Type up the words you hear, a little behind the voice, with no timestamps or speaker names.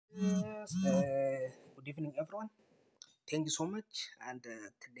Yes, good evening, everyone. Thank you so much. And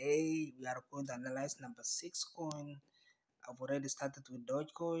today we are going to analyze number six coin. I've already started with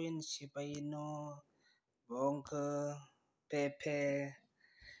Dogecoin, Shiba Inu, Bonk, Pepe,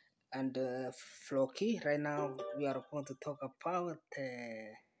 and Floki. Right now we are going to talk about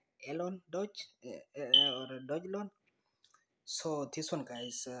Elon Doge or Dogelon. So this one,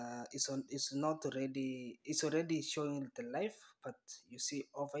 guys, is not already. It's already showing the live, but you see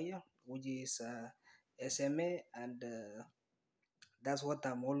over here, which is SMA, and that's what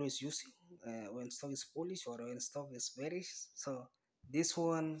I'm always using when stock is bullish or when stock is bearish. So this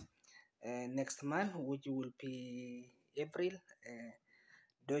one next month, which will be April,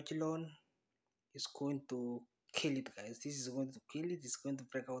 Deutsche Loan is going to kill it, guys. This is going to kill it. It's going to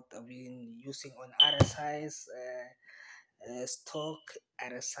break out. I've been using on RSIs. Stock,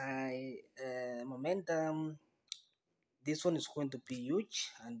 RSI, momentum. This one is going to be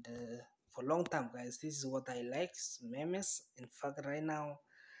huge and for long time, guys. This is what I like, memes. In fact, right now,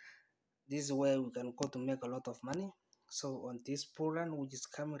 this is where we can go to make a lot of money. So on this bull run, which is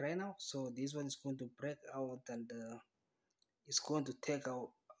coming right now, so this one is going to break out and it's going to take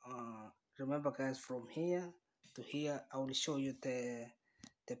out. Remember, guys, from here to here, I will show you the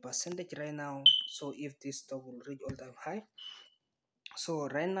percentage right now. So if this stock will reach all-time high, so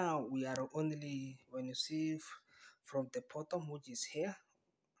right now we are only when you see from the bottom, which is here,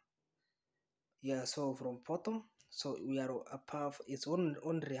 yeah, so from bottom, so we are above, it's only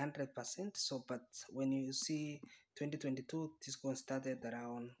 100%. So but when you see 2022, this one started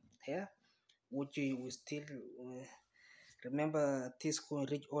around here, which we still remember this going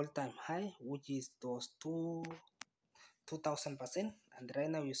reach all-time high, which is those 2000%, and right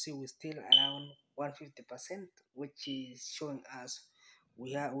now you see we still around 150%, which is showing us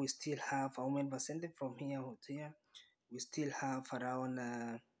we still have how many percentage from here to here. We still have around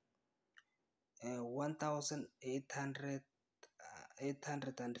 1800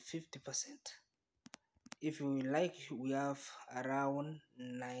 850%. If you like, we have around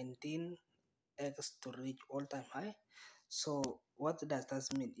 19x to reach all-time high. So what does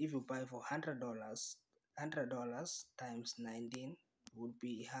that mean? If you buy for $100 times 19 would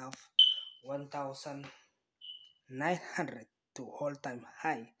be have 1900 to all-time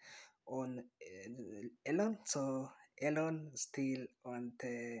high on Elon. So Elon still on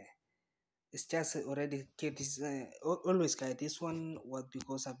the, it's just already get this always, guys. This one what,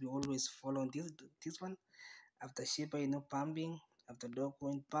 because I've been always following this one after Shiba Inu pumping, after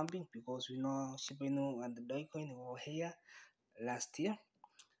Dogecoin pumping, because we know Shiba Inu and the Dogecoin were here last year.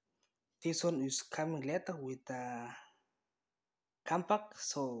 This one is coming later with comeback,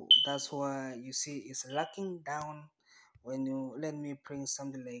 so that's why you see it's locking down. When you let me bring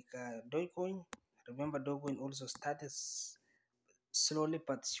something like Dogecoin, remember Dogecoin also started slowly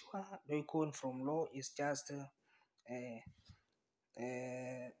but sure. Dogecoin from low is just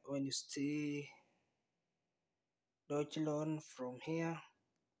when you see Dogelon from here,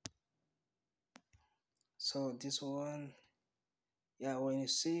 so this one, yeah, when you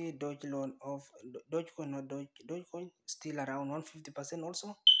see Dogelon of Dogecoin or Dogecoin still around 150%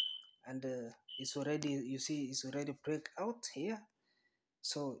 also, and it's already, you see it's already break out here.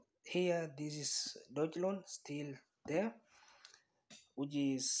 So here this is Dogelon still there, which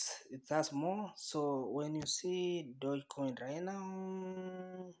is it has more. So when you see Dogecoin right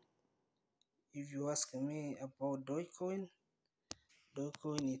now, if you ask me about Dogecoin,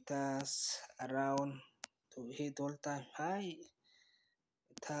 it has around to hit all-time high.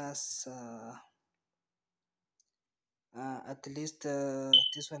 It has at least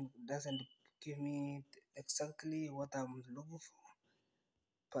this one doesn't give me exactly what I'm looking for,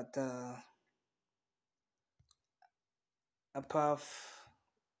 but above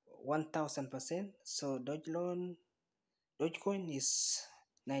 1000%. So Dogecoin is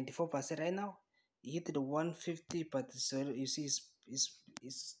 94% right now. It hit the 150, but so you see it's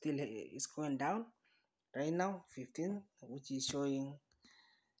still it's going down right now 15, which is showing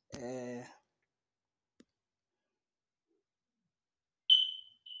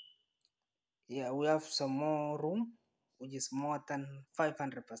yeah, we have some more room, which is more than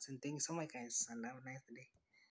 500%. Thank you so much, guys, and have a nice day.